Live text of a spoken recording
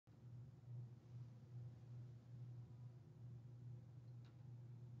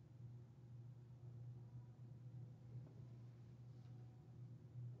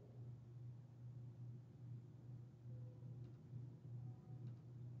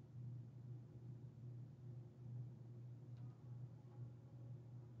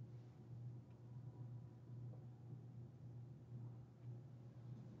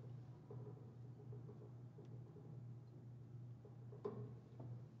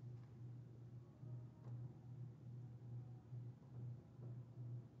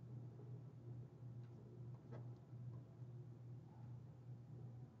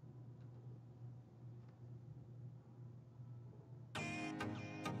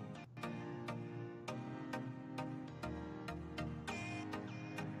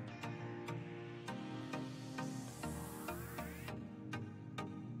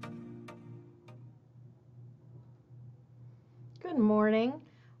Good morning.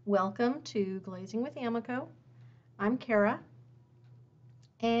 Welcome to Glazing with Amaco. I'm Kara.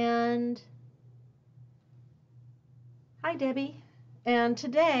 And hi, Debbie. And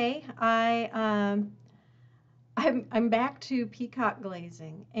today I'm back to Peacock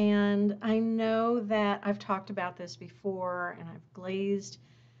Glazing. And I know that I've talked about this before, and I've glazed,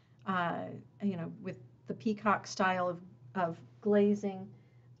 with the Peacock style of glazing.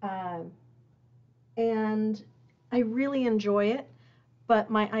 And I really enjoy it. But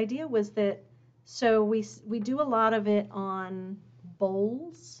my idea was that, so we do a lot of it on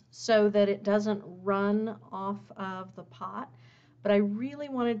bowls so that it doesn't run off of the pot. But I really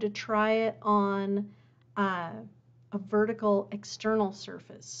wanted to try it on a vertical external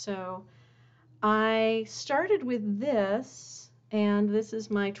surface. So I started with this, and this is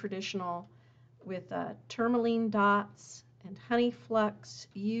my traditional with tourmaline dots and honey flux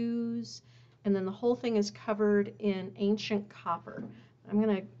hues, and then the whole thing is covered in ancient copper. I'm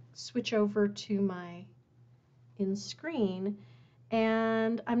going to switch over to my in-screen,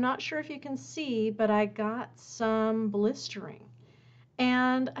 and I'm not sure if you can see, but I got some blistering.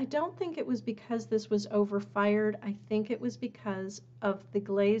 And I don't think it was because this was overfired. I think it was because of the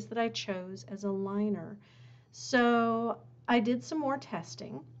glaze that I chose as a liner. So I did some more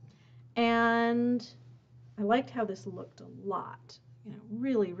testing, and I liked how this looked a lot.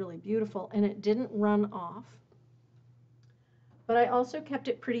 Really, really beautiful, and it didn't run off. But I also kept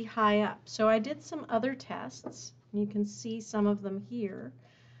it pretty high up. So I did some other tests. You can see some of them here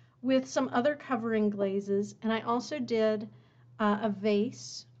with some other covering glazes. And I also did a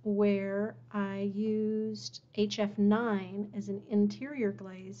vase where I used HF9 as an interior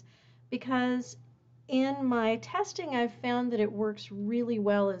glaze because in my testing I've found that it works really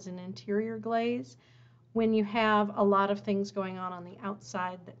well as an interior glaze when you have a lot of things going on the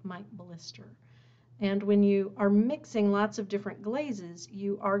outside that might blister. And when you are mixing lots of different glazes,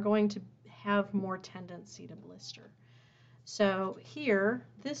 you are going to have more tendency to blister. So here,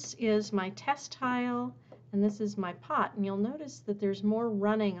 this is my test tile, and this is my pot. And you'll notice that there's more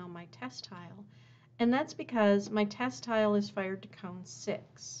running on my test tile. And that's because my test tile is fired to cone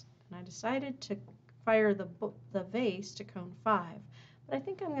 6. And I decided to fire the vase to cone 5. But I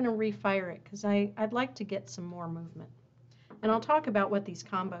think I'm going to refire it because I'd like to get some more movement. And I'll talk about what these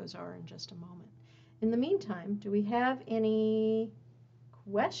combos are in just a moment. In the meantime, do we have any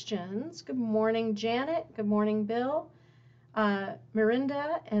questions? Good morning, Janet. Good morning, Bill.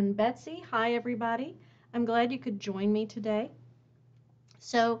 Mirinda and Betsy. Hi, everybody. I'm glad you could join me today.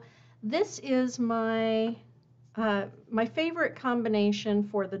 So this is my favorite combination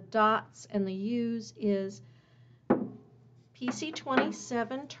for the dots and the U's is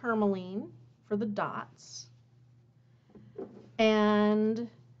PC27 tourmaline for the dots and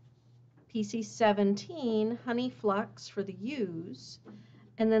PC17 honey flux for the U's.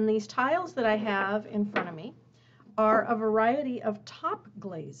 And then these tiles that I have in front of me are a variety of top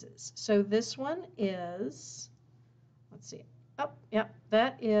glazes. So this one is, let's see,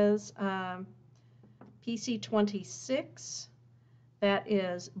 that is PC26. That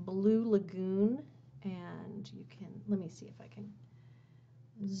is Blue Lagoon. And you can, let me see if I can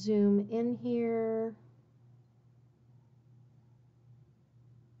zoom in here.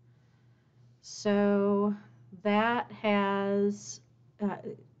 So that has,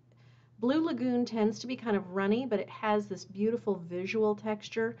 Blue Lagoon tends to be kind of runny, but it has this beautiful visual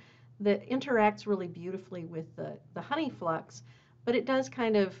texture that interacts really beautifully with the honey flux, but it does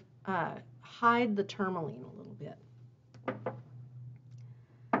kind of hide the tourmaline a little bit.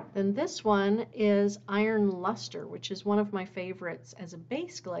 Then this one is Iron Luster, which is one of my favorites as a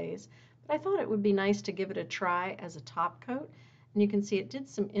base glaze, but I thought it would be nice to give it a try as a top coat. And you can see it did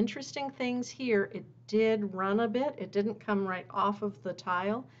some interesting things here. It did run a bit. It didn't come right off of the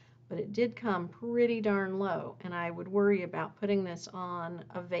tile, but it did come pretty darn low. And I would worry about putting this on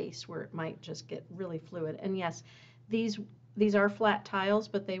a vase where it might just get really fluid. And yes, these are flat tiles,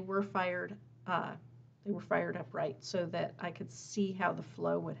 but they were fired upright so that I could see how the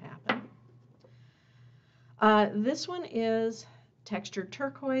flow would happen. This one is Textured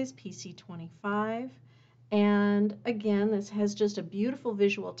Turquoise, PC25. And again, this has just a beautiful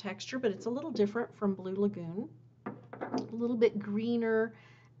visual texture, but it's a little different from Blue Lagoon. A little bit greener,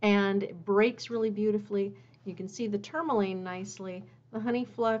 and it breaks really beautifully. You can see the tourmaline nicely. The honey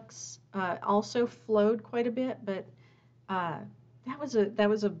flux also flowed quite a bit, but that was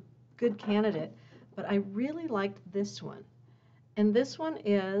a good candidate. But I really liked this one. And this one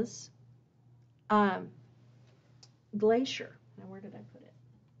is Glacier. Now, where did I put it?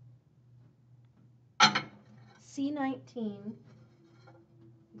 C19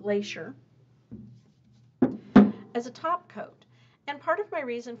 Glacier as a top coat. And part of my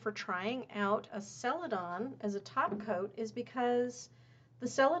reason for trying out a Celadon as a top coat is because the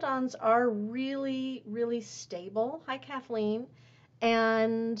Celadons are really, really stable. Hi, Kathleen.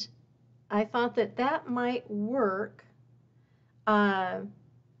 And I thought that that might work as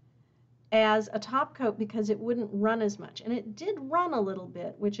a top coat because it wouldn't run as much. And it did run a little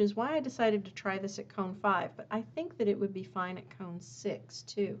bit, which is why I decided to try this at cone 5. But I think that it would be fine at cone 6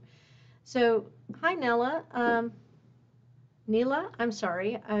 too. So, hi, Nella. Neela, I'm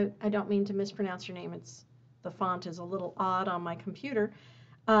sorry, I don't mean to mispronounce your name. The font is a little odd on my computer.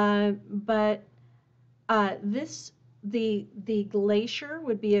 But the glacier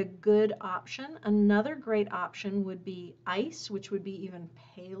would be a good option. Another great option would be ice, which would be even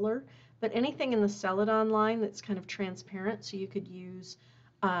paler. But anything in the Celadon line that's kind of transparent, so you could use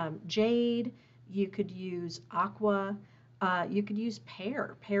jade, you could use aqua, you could use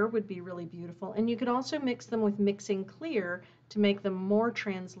pear. Pear would be really beautiful. And you could also mix them with mixing clear to make them more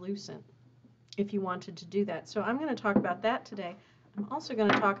translucent if you wanted to do that. So I'm going to talk about that today. I'm also going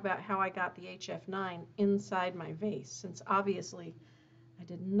to talk about how I got the HF9 inside my vase, since obviously I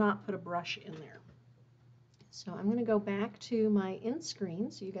did not put a brush in there. So I'm going to go back to my end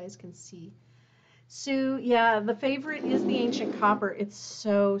screen so you guys can see. So yeah, the favorite is the ancient copper. It's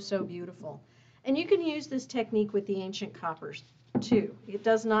so, so beautiful. And you can use this technique with the ancient coppers too. It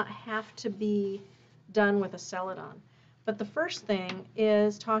does not have to be done with a Celadon. But the first thing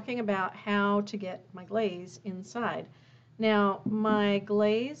is talking about how to get my glaze inside. Now, my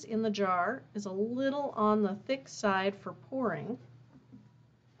glaze in the jar is a little on the thick side for pouring.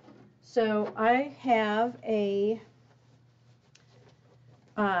 So I have a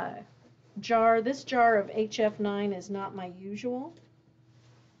jar. This jar of HF9 is not my usual.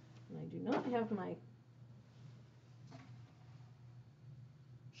 And I do not have my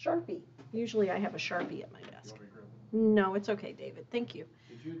Sharpie. Usually I have a Sharpie at my desk. No, it's okay, David. Thank you.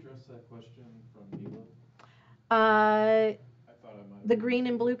 Did you address that question from Neela? I thought I might. The green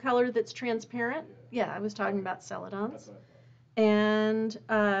and blue color that's transparent? Yeah, I was talking about Celadons. That's what I thought. And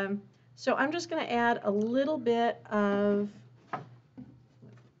so I'm just going to add a little bit of,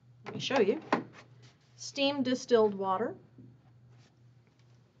 let me show you, steam distilled water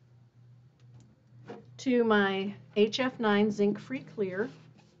to my HF9 zinc-free clear.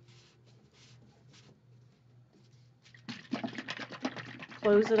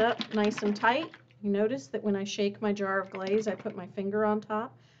 Close it up nice and tight. You notice that when I shake my jar of glaze, I put my finger on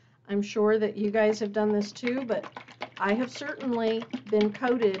top. I'm sure that you guys have done this too, but I have certainly been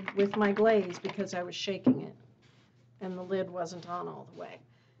coated with my glaze because I was shaking it and the lid wasn't on all the way.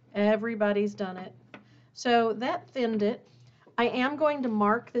 Everybody's done it. So that thinned it. I am going to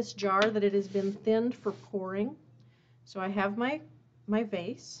mark this jar that it has been thinned for pouring. So I have my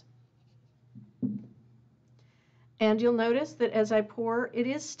vase. And you'll notice that as I pour, it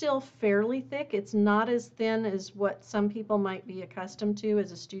is still fairly thick. It's not as thin as what some people might be accustomed to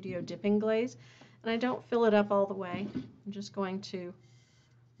as a studio dipping glaze. And I don't fill it up all the way. I'm just going to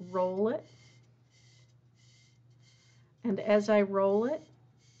roll it. And as I roll it,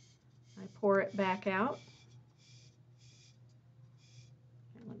 I pour it back out.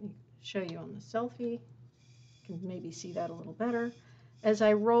 And let me show you on the selfie. You can maybe see that a little better. As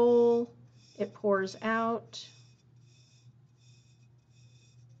I roll, it pours out.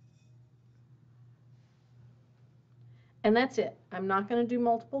 And that's it. I'm not going to do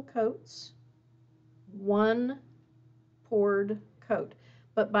multiple coats. One poured coat.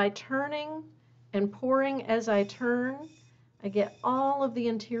 But by turning and pouring as I turn, I get all of the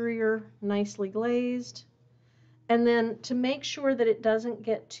interior nicely glazed. And then to make sure that it doesn't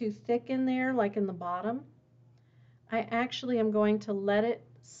get too thick in there, like in the bottom, I actually am going to let it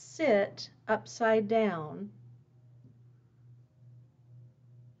sit upside down.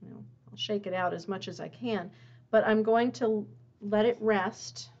 I'll shake it out as much as I can. But I'm going to let it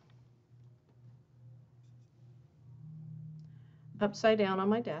rest upside down on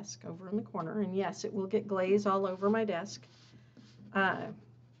my desk over in the corner. And yes, it will get glaze all over my desk.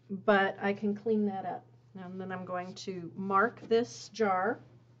 But I can clean that up. And then I'm going to mark this jar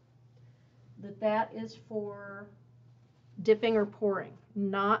that is for dipping or pouring,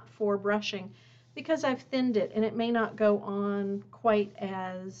 not for brushing, because I've thinned it and it may not go on quite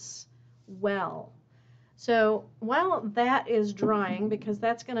as well. So while that is drying, because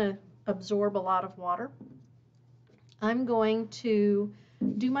that's going to absorb a lot of water, I'm going to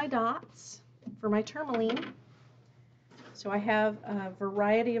do my dots for my tourmaline. So I have a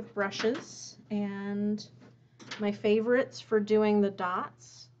variety of brushes, and my favorites for doing the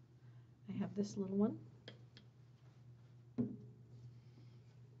dots, I have this little one.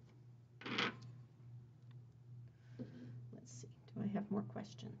 Let's see, do Do I have more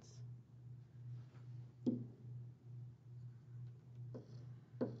questions?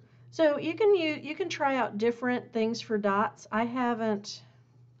 So you can try out different things for dots. I haven't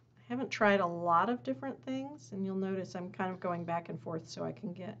tried a lot of different things, and you'll notice I'm kind of going back and forth so I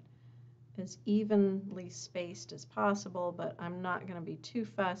can get as evenly spaced as possible, but I'm not going to be too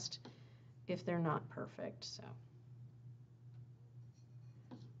fussed if they're not perfect. So.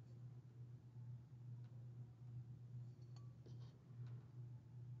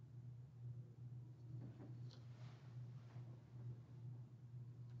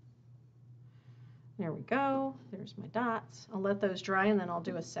 There we go. There's my dots. I'll let those dry and then I'll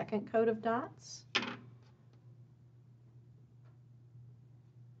do a second coat of dots.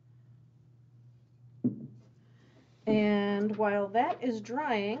 And while that is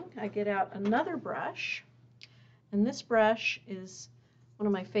drying, I get out another brush. And this brush is one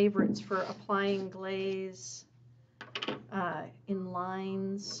of my favorites for applying glaze in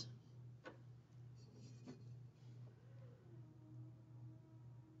lines.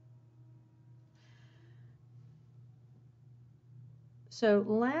 So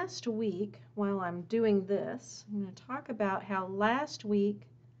last week, while I'm doing this, I'm going to talk about how last week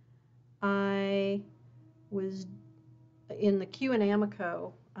I was in the Q and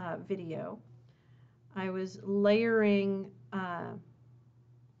Amaco video. I was layering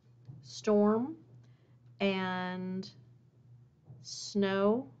storm and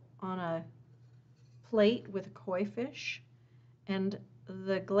snow on a plate with a koi fish, and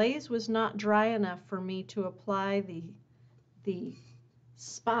the glaze was not dry enough for me to apply the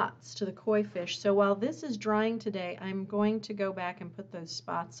spots to the koi fish. So while this is drying today, I'm going to go back and put those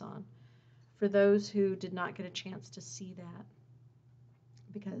spots on for those who did not get a chance to see that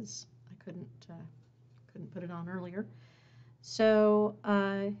because I couldn't put it on earlier. So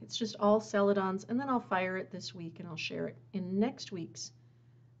it's just all Celadons, and then I'll fire it this week and I'll share it in next week's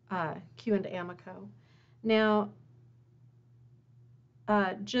Q and Amaco. Now,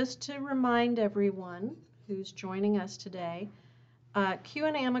 just to remind everyone who's joining us today, Q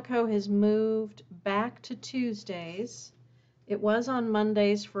and Amaco has moved back to Tuesdays. It was on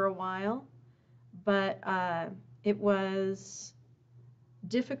Mondays for a while, but it was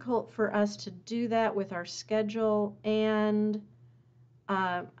difficult for us to do that with our schedule, and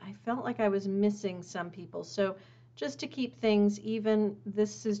I felt like I was missing some people. So just to keep things even,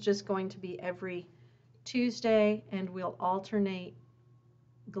 this is just going to be every Tuesday, and we'll alternate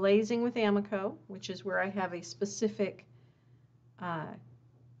glazing with Amaco, which is where I have a specific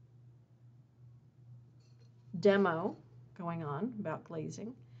demo going on about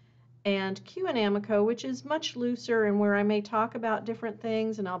glazing, and Q and Amaco, which is much looser and where I may talk about different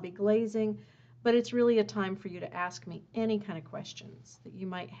things and I'll be glazing, but it's really a time for you to ask me any kind of questions that you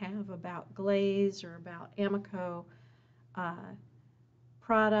might have about glaze or about Amaco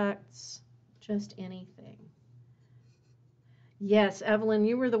products, just anything. Yes, Evelyn,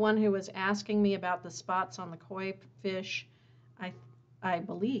 you were the one who was asking me about the spots on the koi fish, I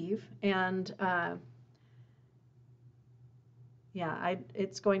believe, and yeah,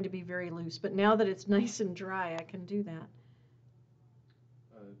 it's going to be very loose, but now that it's nice and dry, I can do that.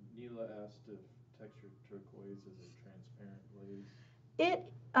 Neela asked if textured turquoise is a transparent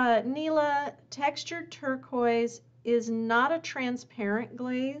glaze. Neela, textured turquoise is not a transparent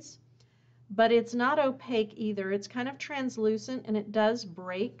glaze, but it's not opaque either. It's kind of translucent, and it does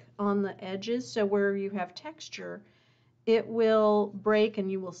break on the edges, so where you have texture, it will break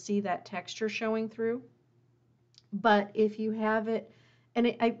and you will see that texture showing through. But if you have it,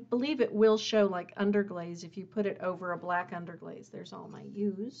 and I believe it will show like underglaze if you put it over a black underglaze. There's all my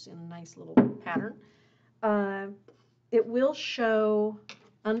U's in a nice little pattern. It will show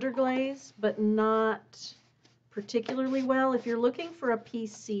underglaze, but not particularly well. If you're looking for a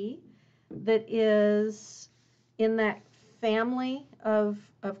PC that is in that family of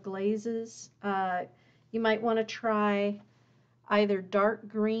glazes, you might want to try either dark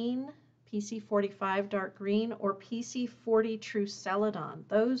green, PC45 dark green, or PC40 True Celadon.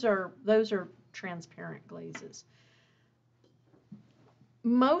 Those are transparent glazes.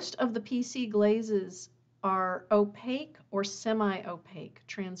 Most of the PC glazes are opaque or semi-opaque,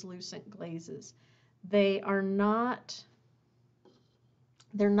 translucent glazes. They're not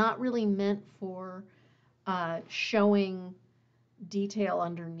really meant for showing detail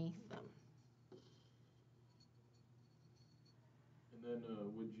underneath them. And then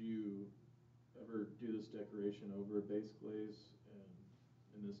would you ever do this decoration over a base glaze?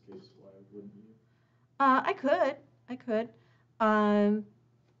 And in this case, why wouldn't you? I could.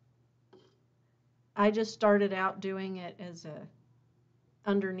 I just started out doing it as a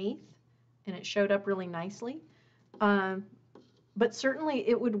underneath, and it showed up really nicely. but certainly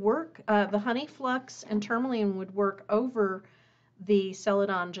it would work. The honey flux and tourmaline would work over the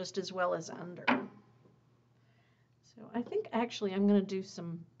Celadon just as well as under. So I think actually I'm going to do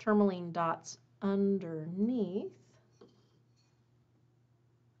some tourmaline dots underneath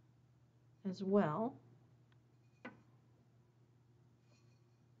as well.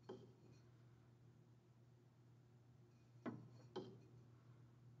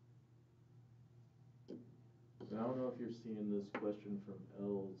 I don't know if you're seeing this question from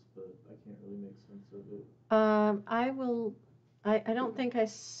Els, but I can't really make sense of it. I don't think I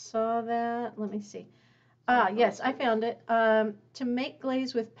saw that. Let me see. Yes, I found it. To make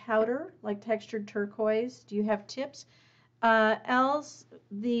glaze with powder, like textured turquoise, do you have tips? Els,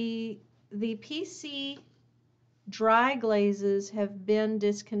 the PC dry glazes have been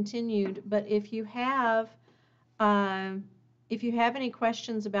discontinued, but if you have any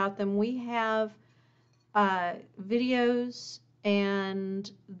questions about them, we have videos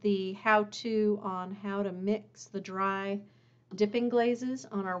and the how-to on how to mix the dry dipping glazes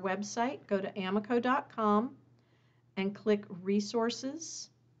on our website. Go to amaco.com and click resources,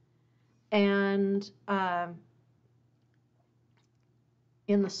 and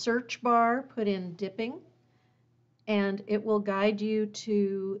in the search bar put in dipping, and it will guide you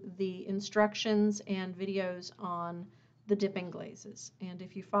to the instructions and videos on the dipping glazes. And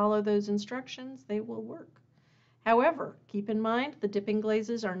if you follow those instructions, they will work. However, keep in mind the dipping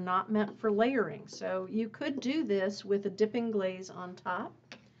glazes are not meant for layering. So you could do this with a dipping glaze on top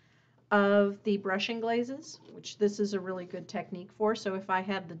of the brushing glazes, which this is a really good technique for. So if I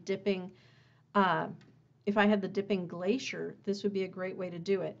had the dipping glacier, this would be a great way to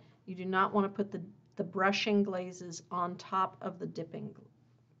do it. You do not want to put the brushing glazes on top of the dipping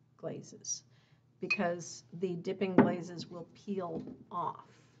glazes, because the dipping glazes will peel off.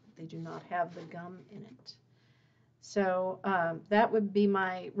 They do not have the gum in it. So that would be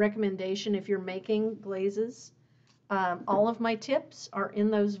my recommendation if you're making glazes. All of my tips are in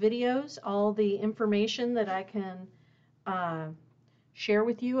those videos. All the information that I can share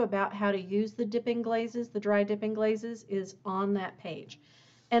with you about how to use the dipping glazes, the dry dipping glazes, is on that page.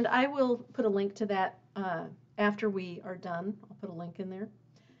 And I will put a link to that after we are done. I'll put a link in there.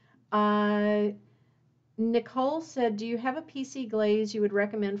 Nicole said, do you have a PC glaze you would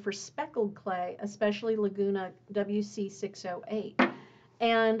recommend for speckled clay, especially Laguna WC608?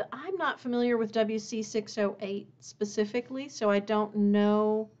 And I'm not familiar with WC608 specifically, so I don't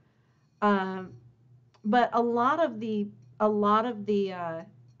know. But a lot of the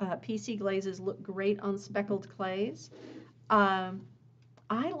PC glazes look great on speckled clays. I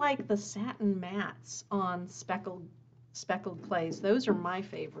like the satin mattes on speckled clays. Those are my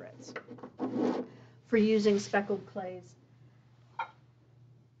favorites for using speckled clays.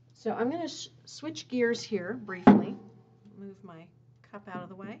 So I'm going to switch gears here briefly. Move my cup out of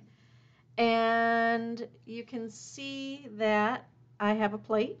the way. And you can see that I have a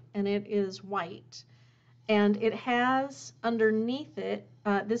plate, and it is white. And it has underneath it,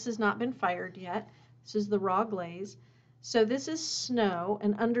 this has not been fired yet. This is the raw glaze. So this is snow,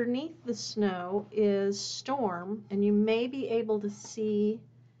 and underneath the snow is storm, and you may be able to see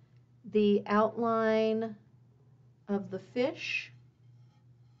the outline of the fish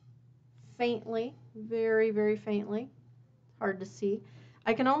faintly, very, very faintly. Hard to see.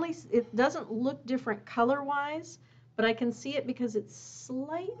 It doesn't look different color-wise, but I can see it because it's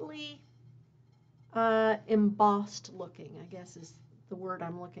slightly embossed looking, I guess is the word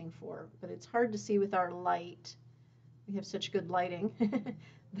I'm looking for. But it's hard to see with our light. We have such good lighting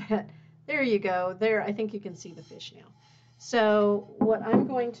that, there you go. There, I think you can see the fish now. So what I'm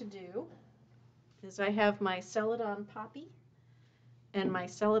going to do is I have my Celadon Poppy and my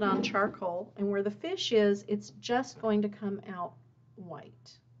Celadon Charcoal, and where the fish is, it's just going to come out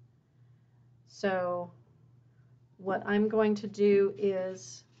white. So what I'm going to do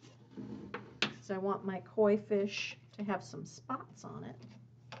is, because I want my koi fish to have some spots on it,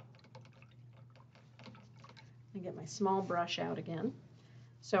 I get my small brush out again.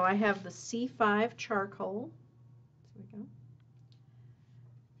 So I have the C5 charcoal. There we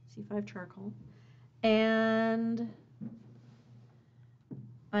go. C5 charcoal. And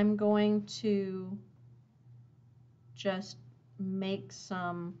I'm going to just make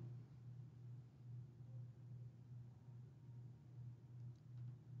some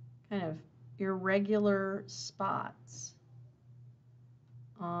kind of irregular spots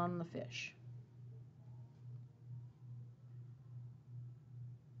on the fish.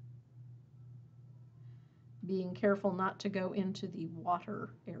 Being careful not to go into the water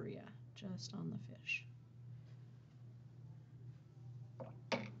area, just on the fish.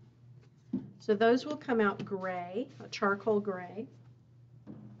 So those will come out gray, a charcoal gray.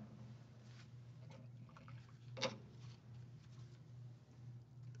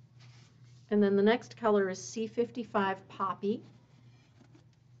 And then the next color is C55 Poppy.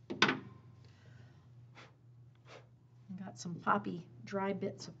 Got some poppy, dry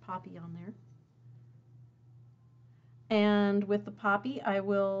bits of poppy on there. And with the poppy, I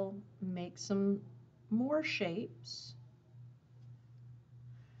will make some more shapes.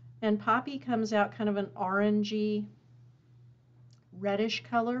 And poppy comes out kind of an orangey, reddish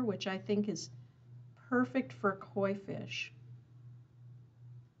color, which I think is perfect for koi fish.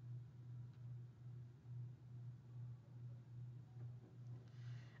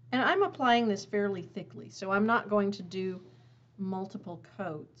 And I'm applying this fairly thickly, so I'm not going to do multiple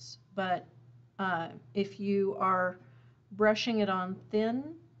coats. But if you are brushing it on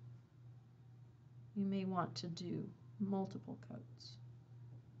thin, you may want to do multiple coats.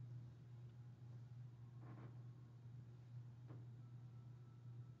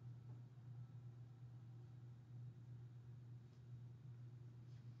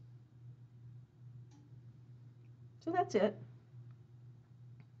 So that's it.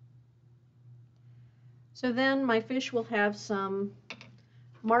 So then my fish will have some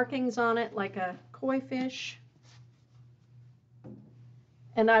markings on it like a koi fish.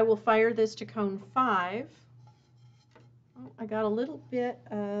 And I will fire this to cone 5. Oh, I got a little bit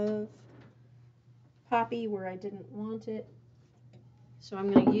of poppy where I didn't want it. So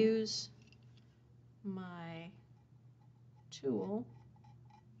I'm going to use my tool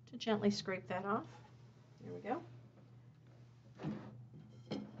to gently scrape that off. There we go.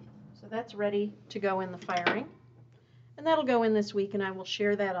 So that's ready to go in the firing. And that'll go in this week, and I will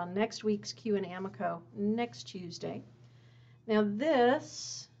share that on next week's Q and Amaco next Tuesday. Now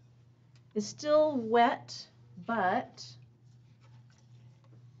this is still wet, but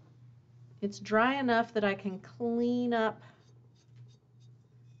it's dry enough that I can clean up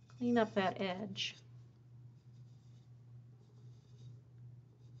that edge.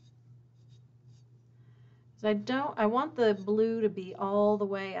 I want the blue to be all the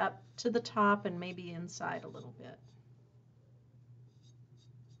way up to the top and maybe inside a little bit.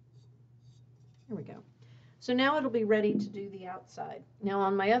 There we go. So now it'll be ready to do the outside. Now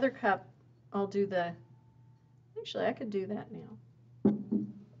on my other cup, I'll do the, actually I could do that now.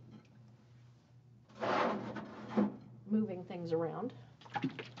 Moving things around.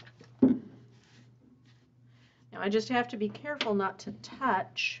 Now I just have to be careful not to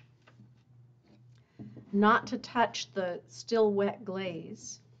touch the still wet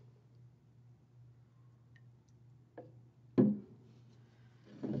glaze.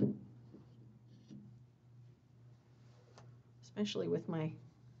 Especially with my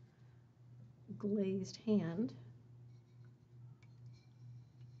glazed hand.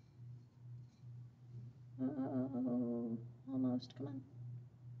 Oh, almost, come on.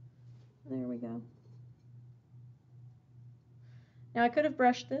 There we go. Now I could have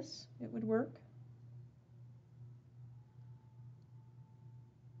brushed this, it would work.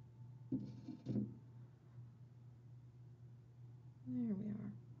 There we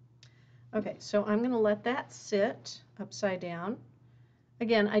are. Okay, so I'm going to let that sit upside down.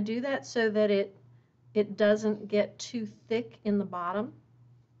 Again, I do that so that it doesn't get too thick in the bottom.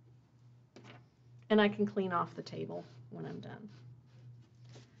 And I can clean off the table when I'm done.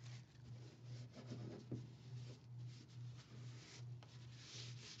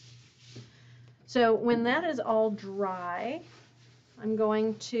 So when that is all dry, I'm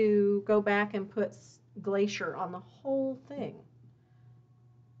going to go back and put glacier on the whole thing.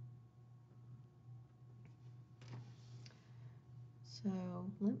 So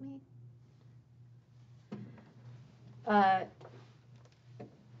let me,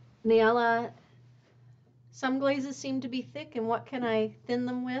 Niella, some glazes seem to be thick, and what can I thin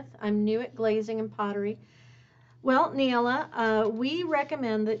them with? I'm new at glazing and pottery. Well, Niella, we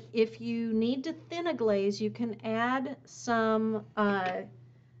recommend that if you need to thin a glaze, you can add some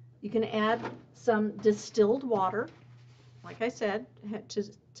distilled water. Like I said,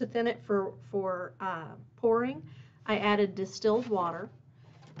 to thin it for pouring, I added distilled water.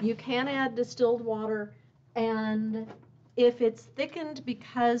 You can add distilled water, and if it's thickened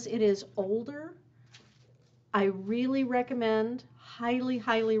because it is older, I really recommend,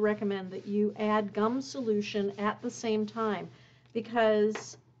 highly recommend that you add gum solution at the same time,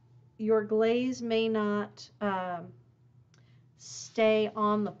 because your glaze may not stay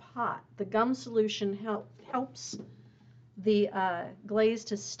on the pot. The gum solution helps the glaze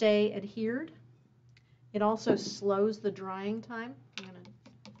to stay adhered. It also slows the drying time. I'm going to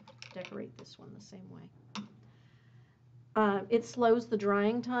decorate this one the same way. It slows the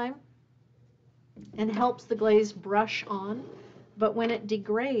drying time. and helps the glaze brush on. But when it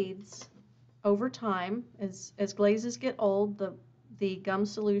degrades over time, as glazes get old, the gum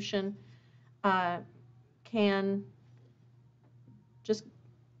solution can just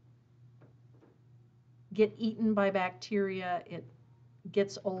get eaten by bacteria. It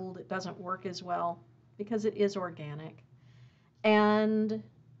gets old. It doesn't work as well because it is organic. And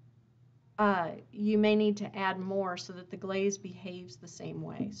you may need to add more so that the glaze behaves the same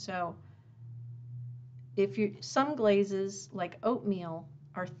way. So some glazes, like oatmeal,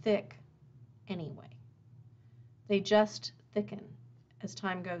 are thick anyway. They just thicken as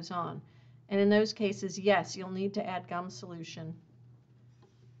time goes on. And in those cases, yes, you'll need to add gum solution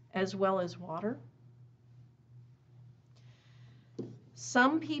as well as water.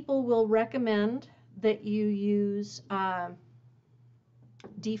 Some people will recommend that you use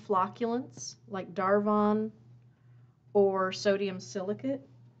deflocculants like Darvon or sodium silicate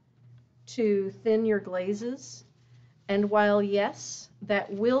to thin your glazes. And while, yes,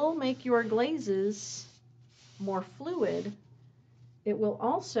 that will make your glazes more fluid, it will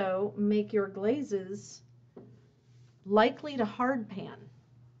also make your glazes likely to hard pan.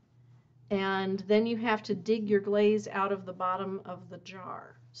 And then you have to dig your glaze out of the bottom of the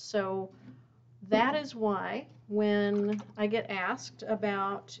jar. So that is why when I get asked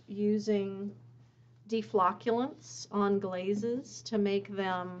about using deflocculants on glazes to make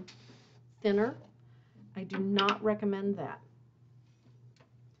them thinner, I do not recommend that.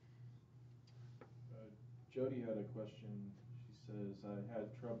 Jody had a question. She says, I had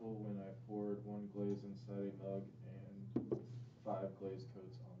trouble when I poured one glaze inside a mug and 5 glaze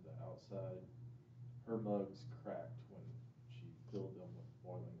coats on the outside. Her mugs cracked when she filled them with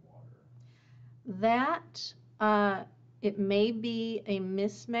boiling water. That, it may be a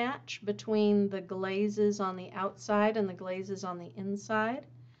mismatch between the glazes on the outside and the glazes on the inside,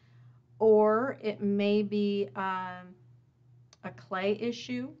 or it may be a clay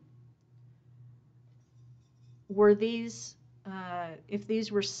issue. Were these, if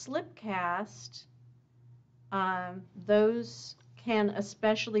these were slip cast, those can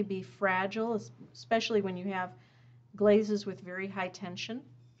especially be fragile, especially when you have glazes with very high tension.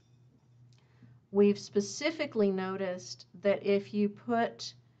 We've specifically noticed that if you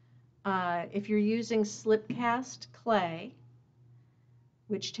put, if you're using slip cast clay,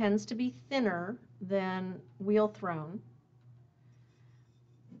 which tends to be thinner than wheel thrown,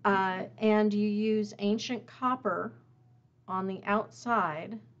 and you use ancient copper on the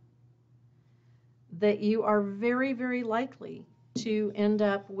outside, that you are very, very likely to end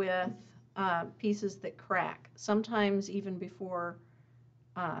up with pieces that crack, sometimes even before,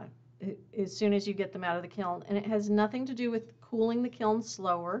 as soon as you get them out of the kiln. And it has nothing to do with cooling the kiln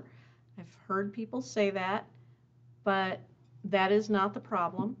slower. I've heard people say that, but that is not the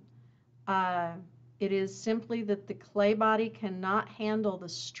problem. It is simply that the clay body cannot handle the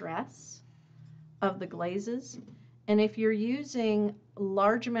stress of the glazes. And if you're using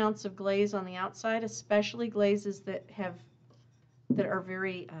large amounts of glaze on the outside, especially glazes that are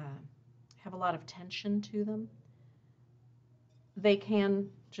very have a lot of tension to them, they can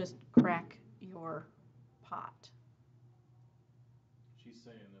just crack your pot. She's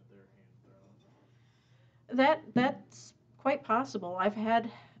saying that they're hand thrown. That's quite possible. I've had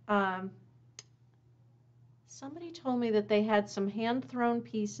somebody told me that they had some hand thrown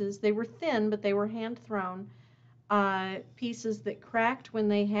pieces. They were thin, but they were hand thrown pieces that cracked when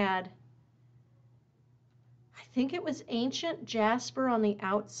they had, I think it was ancient jasper on the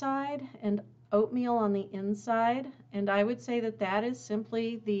outside and oatmeal on the inside. And I would say that that is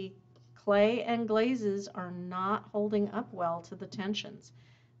simply the clay and glazes are not holding up well to the tensions.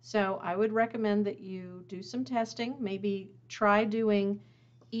 So I would recommend that you do some testing, maybe try doing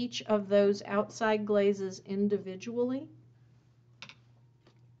each of those outside glazes individually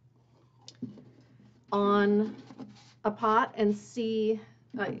on a pot and see,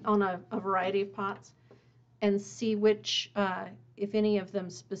 on a variety of pots, and see which, if any of them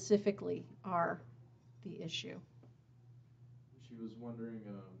specifically are the issue. She was wondering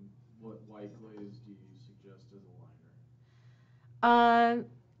what white glaze do you suggest as a liner?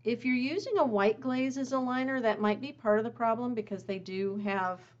 If you're using a white glaze as a liner, that might be part of the problem because they do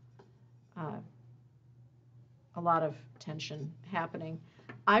have a lot of tension happening.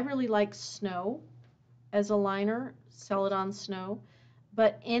 I really like snow as a liner, Celadon snow,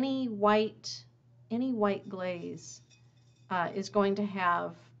 but any white glaze is going to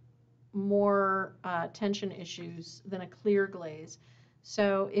have more tension issues than a clear glaze.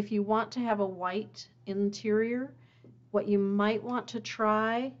 So if you want to have a white interior, what you might want to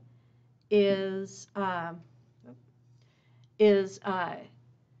try is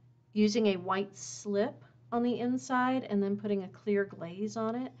using a white slip on the inside and then putting a clear glaze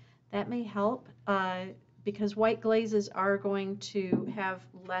on it. That may help because white glazes are going to have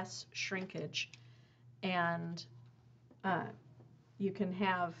less shrinkage, and you can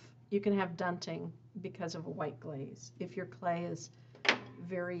have dunting because of a white glaze if your clay is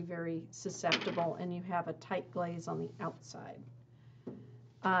very, very susceptible and you have a tight glaze on the outside.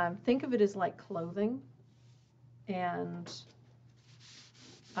 Think of it as like clothing, and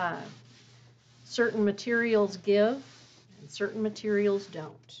certain materials give and certain materials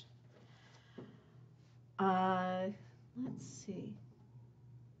don't. Let's see.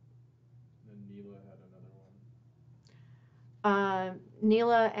 Then Neela had another one.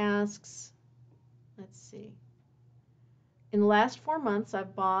 Neela asks, let's see. In the last 4 months,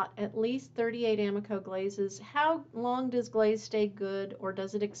 I've bought at least 38 Amaco glazes. How long does glaze stay good, or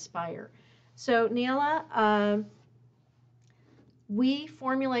does it expire? So, Neela, we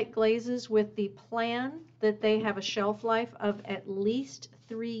formulate glazes with the plan that they have a shelf life of at least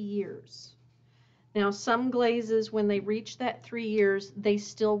 3 years. Now, some glazes, when they reach that 3 years, they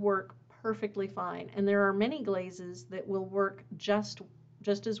still work perfectly fine. And there are many glazes that will work just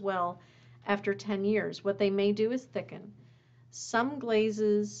as well after 10 years. What they may do is thicken. Some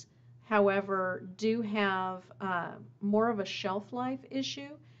glazes, however, do have more of a shelf life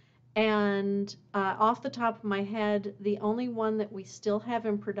issue. And off the top of my head, the only one that we still have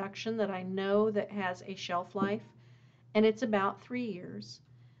in production that I know that has a shelf life, and it's about 3 years,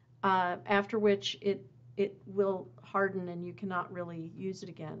 after which it will harden and you cannot really use it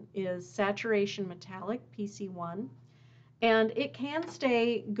again, is Saturation Metallic PC1. And it can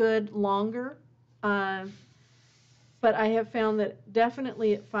stay good longer, but I have found that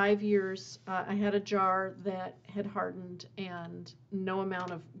definitely at 5 years, I had a jar that had hardened and no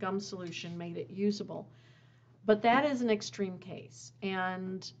amount of gum solution made it usable. But that is an extreme case.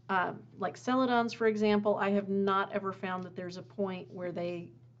 And like Celadons, for example, I have not ever found that there's a point where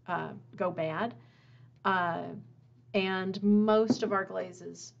they go bad. And most of our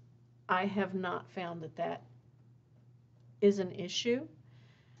glazes, I have not found that that is an issue.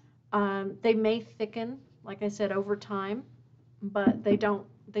 They may thicken, like I said, over time, but they don't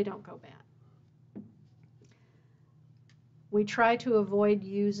go bad. We try to avoid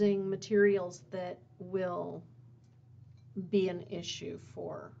using materials that will be an issue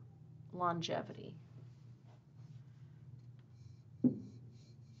for longevity.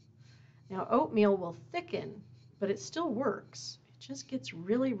 Now, oatmeal will thicken, but it still works. It just gets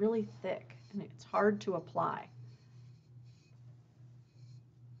really, really thick, and it's hard to apply.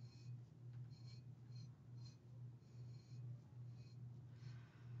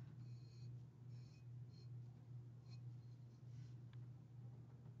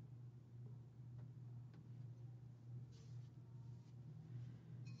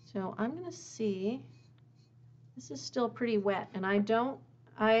 So I'm going to see. This is still pretty wet, and I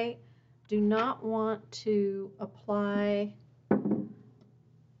do not want to apply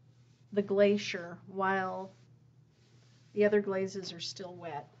the glacier while the other glazes are still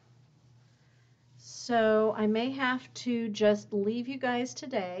wet. So I may have to just leave you guys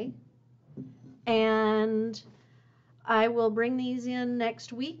today, and I will bring these in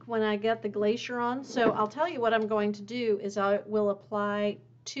next week when I get the glacier on. So I'll tell you what I'm going to do is I will apply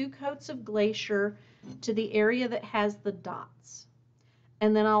 2 coats of glacier to the area that has the dots.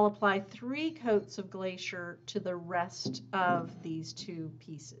 And then I'll apply 3 coats of glacier to the rest of these 2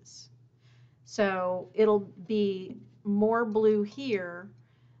 pieces. So it'll be more blue here,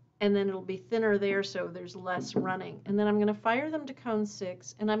 and then it'll be thinner there, so there's less running. And then I'm going to fire them to cone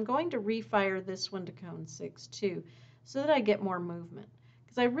 6, and I'm going to refire this one to cone 6 too, so that I get more movement.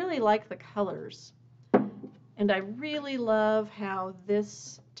 Because I really like the colors, and I really love how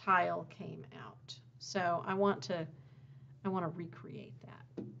this tile came out. So I want to recreate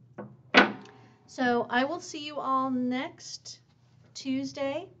that. So I will see you all next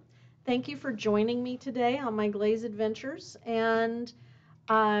Tuesday. Thank you for joining me today on my glaze adventures, and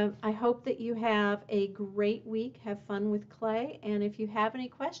I hope that you have a great week. Have fun with clay, and if you have any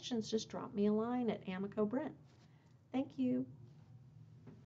questions, just drop me a line at Amaco Brent. Thank you.